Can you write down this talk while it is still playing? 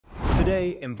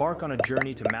Today, embark on a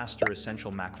journey to master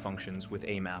essential Mac functions with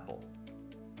AIM Apple.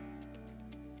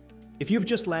 If you've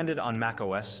just landed on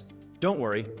macOS, don't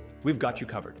worry, we've got you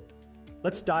covered.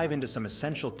 Let's dive into some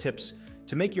essential tips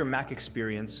to make your Mac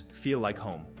experience feel like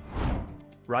home.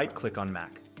 Right-click on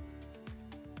Mac.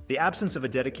 The absence of a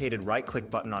dedicated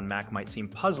right-click button on Mac might seem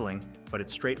puzzling, but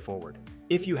it's straightforward.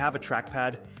 If you have a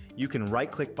trackpad, you can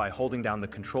right-click by holding down the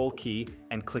Control key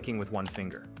and clicking with one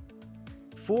finger.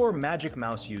 For Magic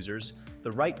Mouse users,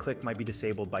 the right-click might be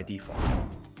disabled by default.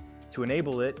 To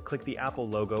enable it, click the Apple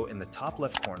logo in the top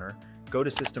left corner, go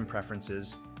to System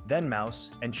Preferences, then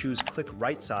Mouse, and choose Click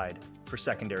Right Side for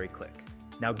secondary click.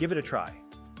 Now give it a try.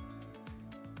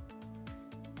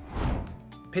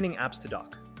 Pinning apps to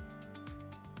dock.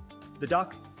 The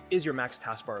dock is your Mac's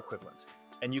taskbar equivalent,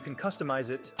 and you can customize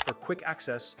it for quick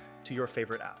access to your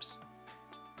favorite apps.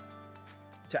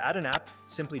 To add an app,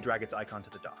 simply drag its icon to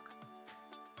the dock.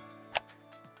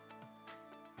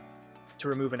 To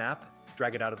remove an app,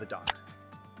 drag it out of the dock.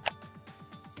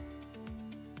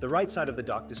 The right side of the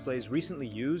dock displays recently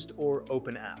used or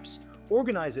open apps.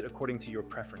 Organize it according to your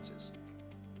preferences.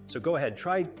 So go ahead,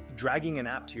 try dragging an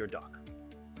app to your dock.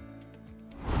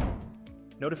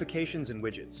 Notifications and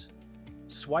widgets.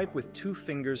 Swipe with two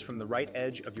fingers from the right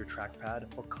edge of your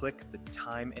trackpad or click the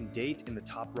time and date in the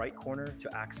top right corner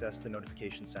to access the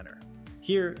notification center.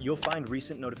 Here, you'll find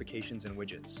recent notifications and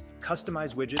widgets.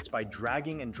 Customize widgets by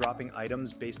dragging and dropping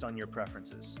items based on your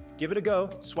preferences. Give it a go.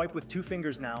 Swipe with two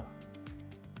fingers now.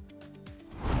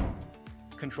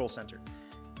 Control Center.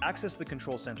 Access the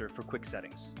Control Center for quick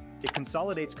settings. It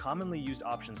consolidates commonly used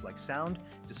options like sound,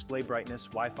 display brightness,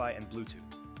 Wi-Fi, and Bluetooth.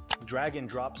 Drag and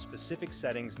drop specific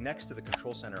settings next to the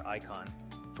Control Center icon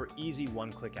for easy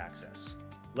one-click access.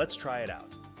 Let's try it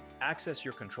out. Access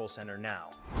your Control Center now.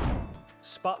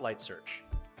 Spotlight Search.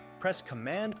 Press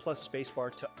Command plus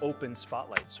Spacebar to open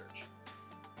Spotlight Search.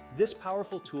 This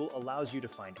powerful tool allows you to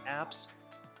find apps,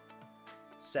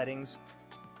 settings,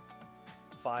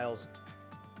 files,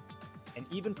 and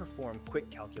even perform quick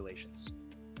calculations.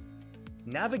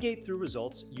 Navigate through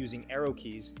results using arrow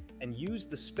keys and use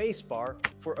the spacebar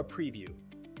for a preview.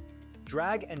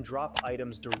 Drag and drop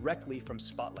items directly from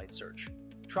Spotlight Search.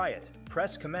 Try it.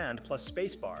 Press Command plus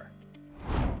Spacebar.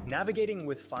 Navigating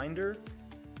with Finder,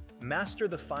 master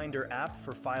the Finder app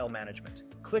for file management.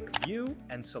 Click View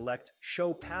and select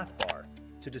Show Path Bar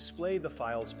to display the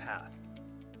file's path.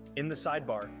 In the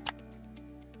sidebar,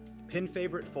 pin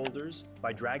favorite folders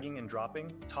by dragging and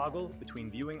dropping, toggle between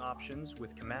viewing options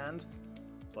with Command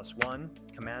 +1,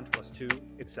 Command +2,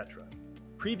 etc.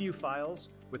 Preview files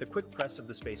with a quick press of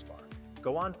the spacebar.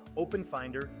 Go on, open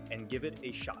Finder, and give it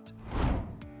a shot.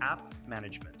 App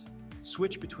Management.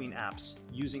 Switch between apps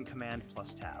using Command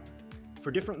plus Tab. For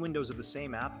different windows of the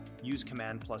same app, use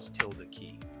Command plus tilde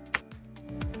key.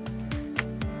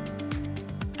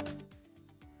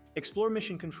 Explore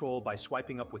Mission Control by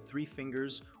swiping up with three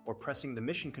fingers or pressing the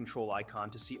Mission Control icon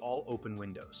to see all open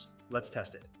windows. Let's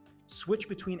test it. Switch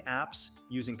between apps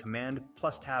using Command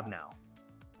plus Tab now.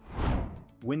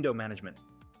 Window Management.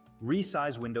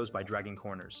 Resize windows by dragging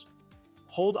corners.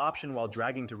 Hold Option while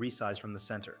dragging to resize from the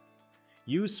center.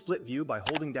 Use Split View by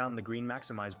holding down the green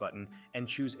Maximize button and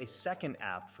choose a second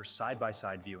app for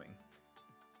side-by-side viewing.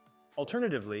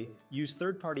 Alternatively, use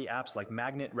third-party apps like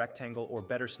Magnet, Rectangle, or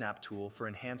Better Snap Tool for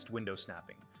enhanced window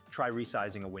snapping. Try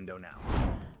resizing a window now.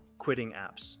 Quitting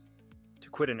apps. To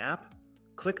quit an app,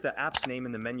 click the app's name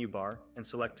in the menu bar and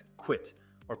select Quit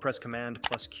or press Command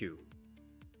plus Q.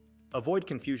 Avoid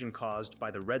confusion caused by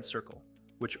the red circle,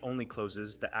 which only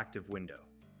closes the active window.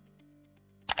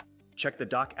 Check the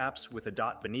dock apps with a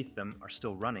dot beneath them are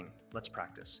still running. Let's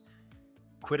practice.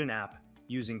 Quit an app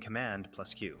using Command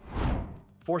plus Q.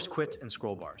 Force quit and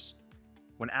scroll bars.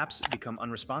 When apps become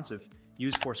unresponsive,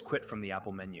 use Force Quit from the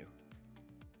Apple menu.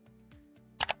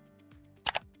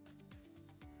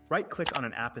 Right-click on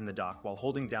an app in the dock while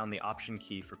holding down the Option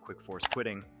key for quick force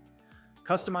quitting.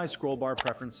 Customize scroll bar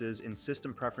preferences in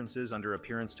System Preferences under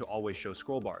Appearance to always show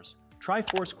scroll bars. Try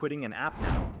force quitting an app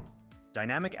now.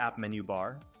 Dynamic App Menu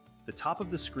Bar. The top of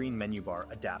the screen menu bar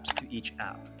adapts to each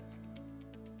app.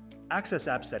 Access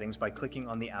app settings by clicking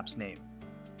on the app's name.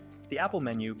 The Apple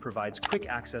menu provides quick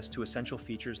access to essential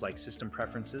features like System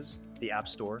Preferences, the App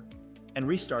Store, and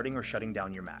restarting or shutting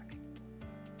down your Mac.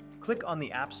 Click on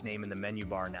the app's name in the menu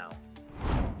bar now.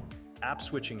 App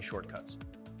switching shortcuts.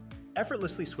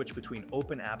 Effortlessly switch between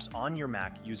open apps on your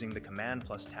Mac using the Command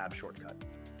plus Tab shortcut.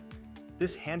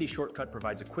 This handy shortcut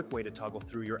provides a quick way to toggle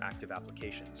through your active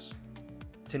applications.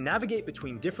 To navigate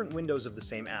between different windows of the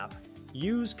same app,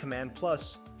 use Command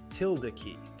plus tilde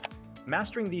key.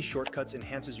 Mastering these shortcuts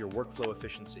enhances your workflow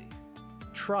efficiency.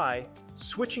 Try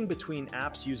switching between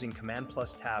apps using Command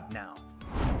plus Tab now.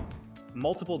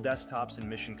 Multiple desktops in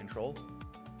Mission Control.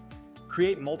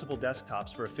 Create multiple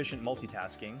desktops for efficient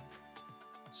multitasking.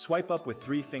 Swipe up with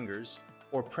 3 fingers,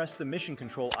 or press the Mission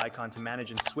Control icon to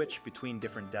manage and switch between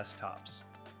different desktops.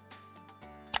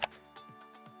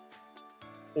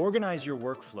 Organize your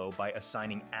workflow by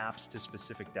assigning apps to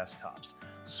specific desktops.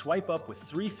 Swipe up with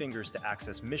 3 fingers to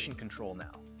access Mission Control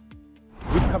now.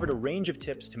 We've covered a range of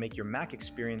tips to make your Mac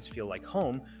experience feel like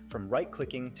home, from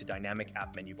right-clicking to dynamic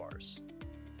app menu bars.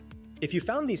 If you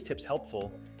found these tips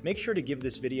helpful, make sure to give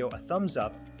this video a thumbs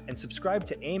up and subscribe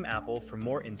to AIM Apple for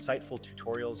more insightful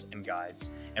tutorials and guides,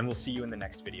 and we'll see you in the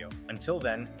next video. Until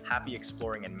then, happy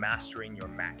exploring and mastering your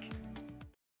Mac.